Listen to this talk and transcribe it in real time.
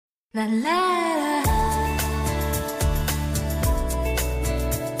ला ला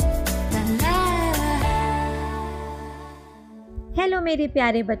ला ला। Hello मेरे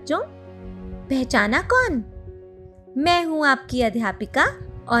प्यारे बच्चों, पहचाना कौन? मैं हूँ आपकी अध्यापिका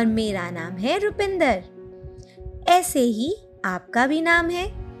और मेरा नाम है रुपिंदर। ऐसे ही आपका भी नाम है।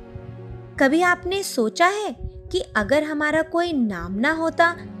 कभी आपने सोचा है कि अगर हमारा कोई नाम ना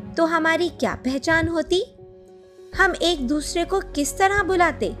होता तो हमारी क्या पहचान होती? हम एक दूसरे को किस तरह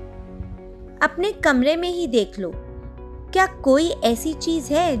बुलाते? अपने कमरे में ही देख लो, क्या कोई ऐसी चीज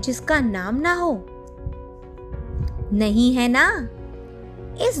है जिसका नाम ना हो? नहीं है ना?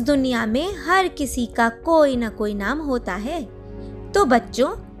 इस दुनिया में हर किसी का कोई ना कोई नाम होता है। तो बच्चों,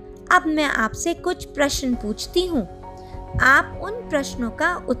 अब मैं आपसे कुछ प्रश्न पूछती हूँ। आप उन प्रश्नों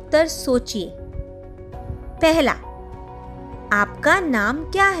का उत्तर सोचिए। पहला, आपका नाम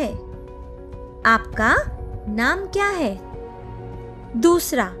क्या है? आपका नाम क्या है?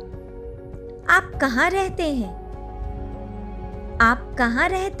 दूसरा, आप कहाँ रहते हैं? आप कहाँ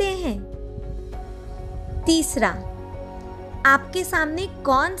रहते हैं? तीसरा, आपके सामने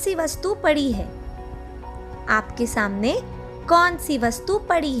कौन सी वस्तु पड़ी है? आपके सामने कौन सी वस्तु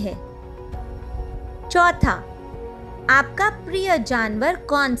पड़ी है? चौथा, आपका प्रिय जानवर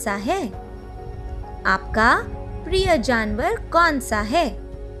कौन सा है? आपका प्रिय जानवर कौन सा है?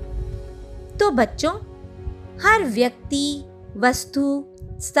 तो बच्चों, हर व्यक्ति, वस्तु,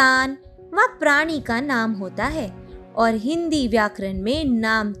 स्थान व प्राणी का नाम होता है और हिंदी व्याकरण में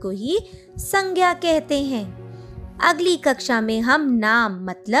नाम को ही संज्ञा कहते हैं। अगली कक्षा में हम नाम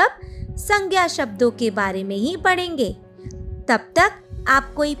मतलब संज्ञा शब्दों के बारे में ही पढ़ेंगे। तब तक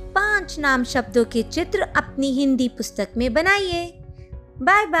आप कोई 5 नाम शब्दों के चित्र अपनी हिंदी पुस्तक में बनाइए।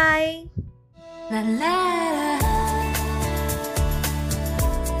 Bye bye. ला ला ला।